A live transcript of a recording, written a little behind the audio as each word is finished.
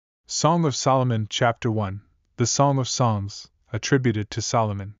Song of Solomon, Chapter 1, the Song of Songs, attributed to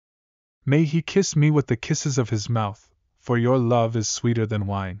Solomon. May he kiss me with the kisses of his mouth, for your love is sweeter than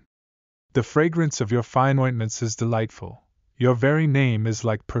wine. The fragrance of your fine ointments is delightful, your very name is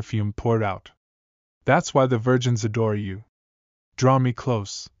like perfume poured out. That's why the virgins adore you. Draw me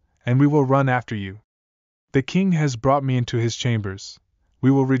close, and we will run after you. The king has brought me into his chambers,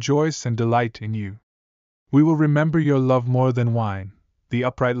 we will rejoice and delight in you. We will remember your love more than wine, the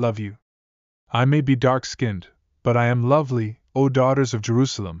upright love you. I may be dark-skinned, but I am lovely, O daughters of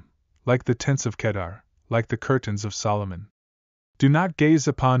Jerusalem, like the tents of Kedar, like the curtains of Solomon. Do not gaze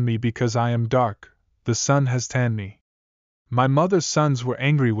upon me because I am dark, the sun has tanned me. My mother's sons were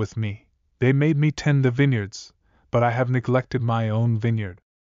angry with me, they made me tend the vineyards, but I have neglected my own vineyard.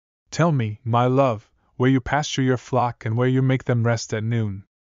 Tell me, my love, where you pasture your flock and where you make them rest at noon.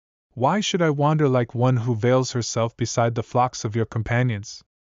 Why should I wander like one who veils herself beside the flocks of your companions?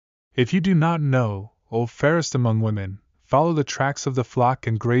 If you do not know, O fairest among women, follow the tracks of the flock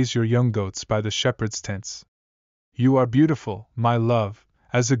and graze your young goats by the shepherds' tents. You are beautiful, my love,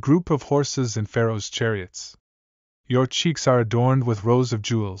 as a group of horses in Pharaoh's chariots. Your cheeks are adorned with rows of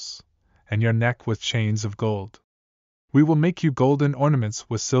jewels, and your neck with chains of gold. We will make you golden ornaments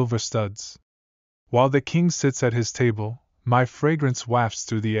with silver studs. While the king sits at his table, my fragrance wafts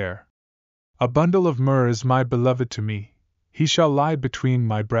through the air. A bundle of myrrh is my beloved to me, he shall lie between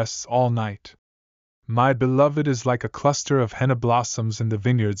my breasts all night. My beloved is like a cluster of henna blossoms in the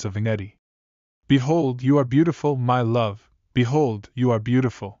vineyards of Engedi. Behold, you are beautiful, my love, behold, you are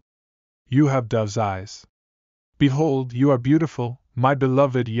beautiful. You have dove's eyes. Behold, you are beautiful, my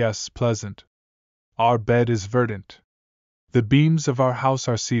beloved, yes, pleasant. Our bed is verdant. The beams of our house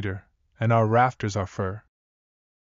are cedar, and our rafters are fir.